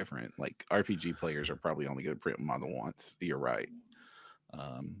completely different. Like RPG players are probably only going to print model once. You're right.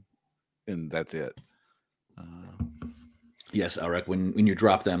 And that's it. Yes, Elric, when you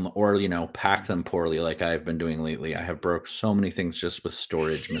drop them or, pack them poorly like I've been doing lately, I have broke so many things just with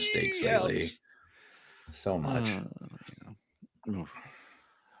storage mistakes lately. So much.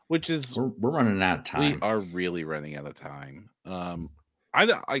 Which is... We're running out of time. We are really running out of time.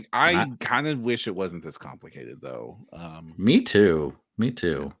 I kind of wish it wasn't this complicated, though. Me too.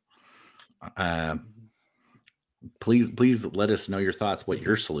 Please let us know your thoughts, what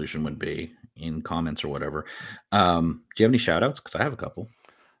your solution would be in comments or whatever. Do you have any shout outs? Because I have a couple.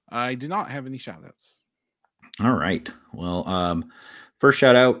 I do not have any shout outs. All right. Well, first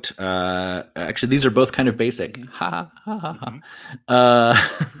shout out. Actually, these are both kind of basic.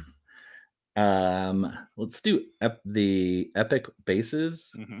 Let's do the epic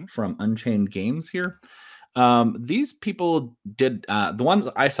bases from Unchained Games here. These people did the ones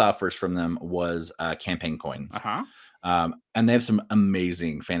I saw first from them was campaign coins. And they have some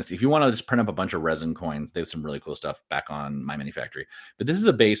amazing fantasy. If you want to just print up a bunch of resin coins, they have some really cool stuff back on My Mini Factory. But this is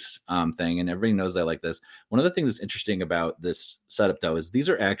a base thing, and everybody knows I like this. One of the things that's interesting about this setup, though, is these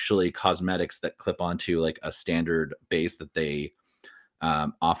are actually cosmetics that clip onto like a standard base that they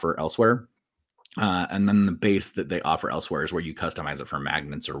offer elsewhere. And then the base that they offer elsewhere is where you customize it for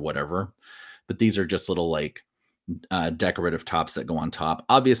magnets or whatever. But these are just little like decorative tops that go on top.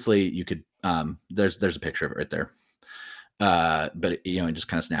 Obviously, you could there's a picture of it right there. But it just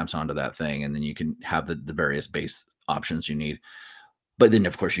kind of snaps onto that thing, and then you can have the various base options you need. But then,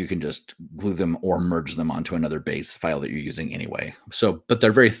 of course, you can just glue them or merge them onto another base file that you're using anyway. So, but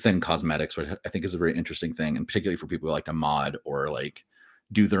they're very thin cosmetics, which I think is a very interesting thing, and particularly for people who like to mod or like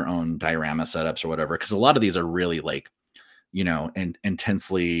do their own diorama setups or whatever. Because a lot of these are really like, and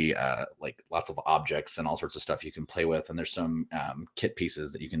intensely like lots of objects and all sorts of stuff you can play with. And there's some kit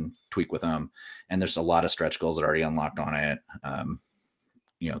pieces that you can tweak with them. And there's a lot of stretch goals that are already unlocked on it,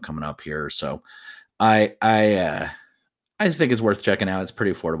 coming up here. So I think it's worth checking out. It's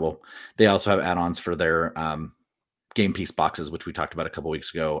pretty affordable. They also have add-ons for their game piece boxes, which we talked about a couple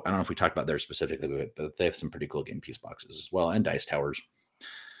weeks ago. I don't know if we talked about theirs specifically, but they have some pretty cool game piece boxes as well, and dice towers.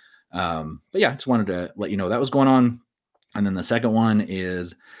 But yeah, I just wanted to let you know that was going on. And then the second one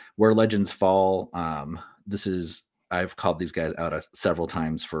is Where Legends Fall. I've called these guys out several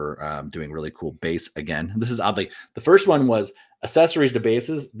times for doing really cool base again. This is oddly, the first one was accessories to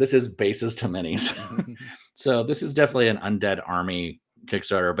bases. This is bases to minis. So this is definitely an Undead Army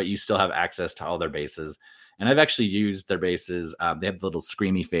Kickstarter, but you still have access to all their bases. And I've actually used their bases. They have little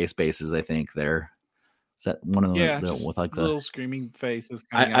screamy face bases, I think they're. Is that one of them with like the little screaming faces?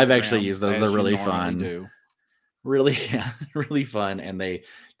 I've actually used those. They're really fun. Really fun. And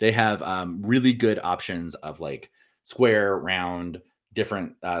they have really good options of like square, round,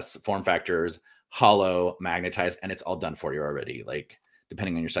 different form factors, hollow, magnetized, and it's all done for you already, like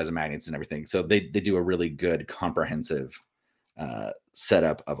depending on your size of magnets and everything. So they do a really good comprehensive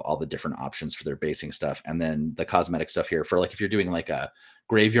setup of all the different options for their basing stuff. And then the cosmetic stuff here for like if you're doing like a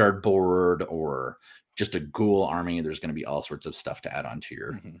graveyard board or just a ghoul army, there's going to be all sorts of stuff to add on to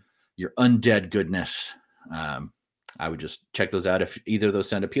your undead goodness. I would just check those out if either of those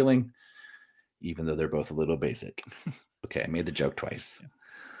sound appealing, even though they're both a little basic. Okay, I made the joke twice.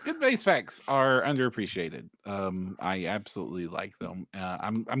 Good base packs are underappreciated. I absolutely like them.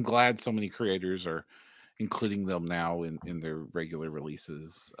 I'm glad so many creators are including them now in their regular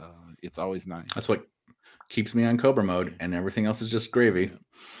releases. It's always nice. That's what keeps me on Cobra mode, and everything else is just gravy. Yeah.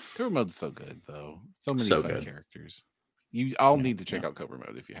 Cobra mode is so good, though. So many fun characters. You all need to check out Cobra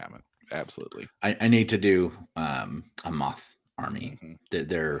mode if you haven't. Absolutely. I need to do a moth army.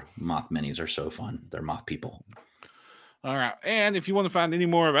 Their moth minis are so fun. They're moth people. All right. And if you want to find any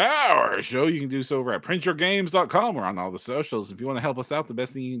more of our show, you can do so over at printyourgames.com. We're on all the socials. If you want to help us out, the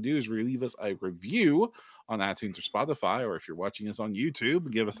best thing you can do is leave us a review on iTunes or Spotify, or if you're watching us on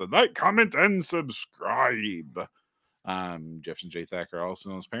YouTube, give us a like, comment, and subscribe. Jefferson J. Thacker, also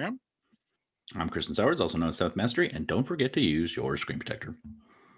known as Param. I'm Kristen Sowers, also known as South Mastery, and don't forget to use your screen protector.